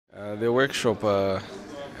The workshop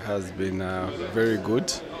has been very good.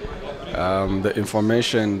 The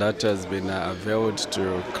information that has been availed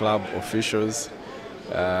to club officials,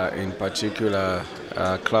 in particular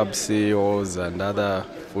club CEOs and other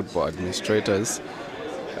football administrators,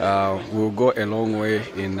 will go a long way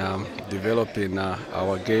in developing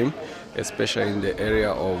our game, especially in the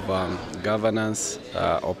area of governance,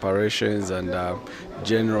 operations, and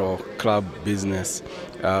general club business.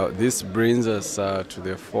 This brings us to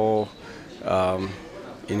the fore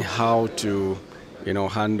in how to,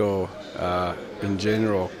 handle in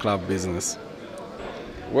general club business.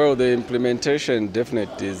 Well, the implementation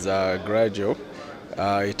definitely is gradual.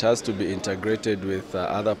 It has to be integrated with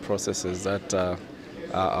other processes that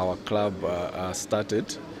our club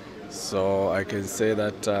started. So I can say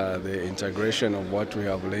that the integration of what we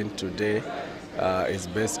have learned today is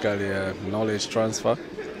basically a knowledge transfer,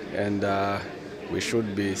 and we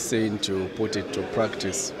should be seen to put it to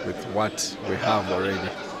practice with what we have already.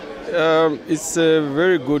 It's a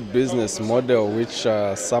very good business model which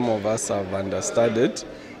some of us have understood.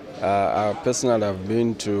 I personally have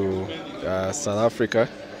been to South Africa.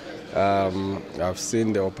 I've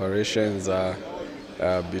seen the operations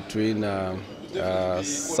between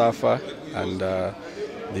SAFA and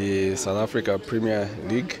the South Africa Premier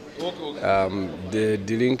League. The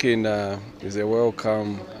Delinking is a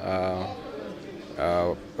welcome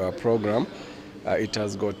program. It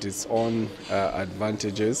has got its own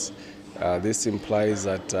advantages. This implies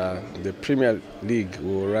that the Premier League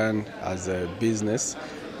will run as a business,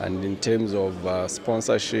 and in terms of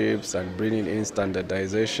sponsorships and bringing in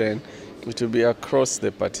standardization, it will be across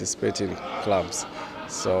the participating clubs.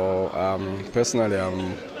 So personally,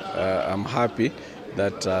 I'm happy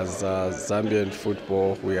that as Zambian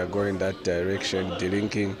football, we are going that direction,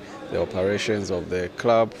 delinking the operations of the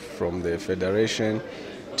club from the federation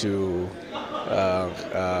to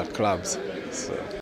clubs. So.